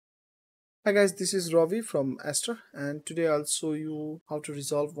Hi guys, this is Ravi from Aster, and today I'll show you how to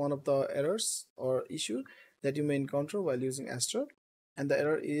resolve one of the errors or issue that you may encounter while using Aster. And the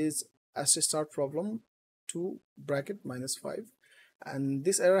error is Aster start problem 2 bracket minus 5. And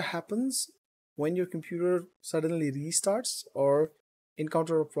this error happens when your computer suddenly restarts or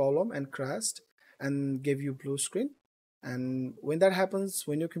encounter a problem and crashed and gave you blue screen. And when that happens,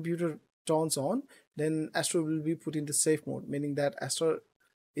 when your computer turns on, then Aster will be put into safe mode, meaning that Aster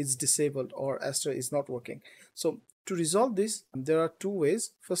is disabled or aster is not working. So to resolve this, there are two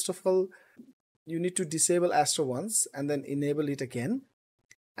ways. First of all, you need to disable aster once and then enable it again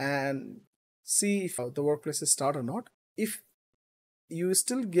and see if the workplaces start or not. If you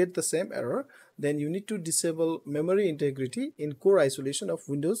still get the same error, then you need to disable memory integrity in core isolation of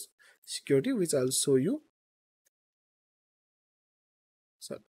Windows security, which I'll show you.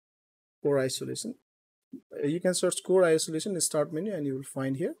 So core isolation, you can search core isolation in start menu and you will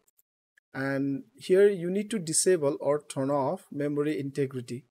find here. And here you need to disable or turn off memory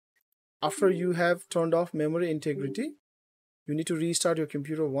integrity. After you have turned off memory integrity, you need to restart your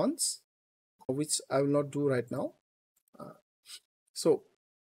computer once, which I will not do right now. So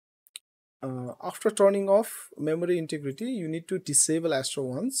after turning off memory integrity, you need to disable aster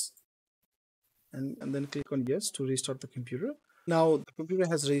once and then click on yes to restart the computer. Now the computer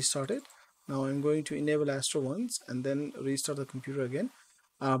has restarted. Now I'm going to enable aster once and then restart the computer again.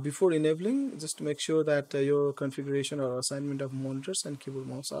 Before enabling, just to make sure that your configuration or assignment of monitors and keyboard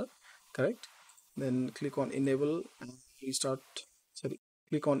mouse are correct, then click on enable and restart. Sorry,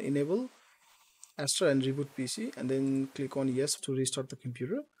 click on enable aster and reboot PC, and then click on yes to restart the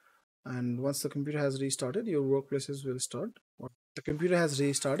computer. And once the computer has restarted, your workplaces will start. The computer has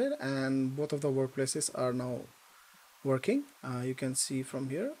restarted and both of the workplaces are now working. You can see from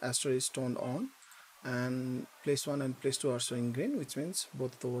here aster is turned on and place 1 and place 2 are showing green, which means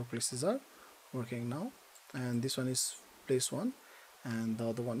both the workplaces are working now. And this one is place 1 and the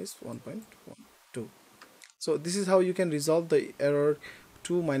other one is 1.12. So this is how you can resolve the error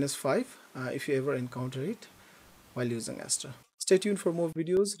 2 minus 5 if you ever encounter it while using aster. Stay tuned for more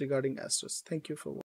videos regarding asters. Thank you for watching.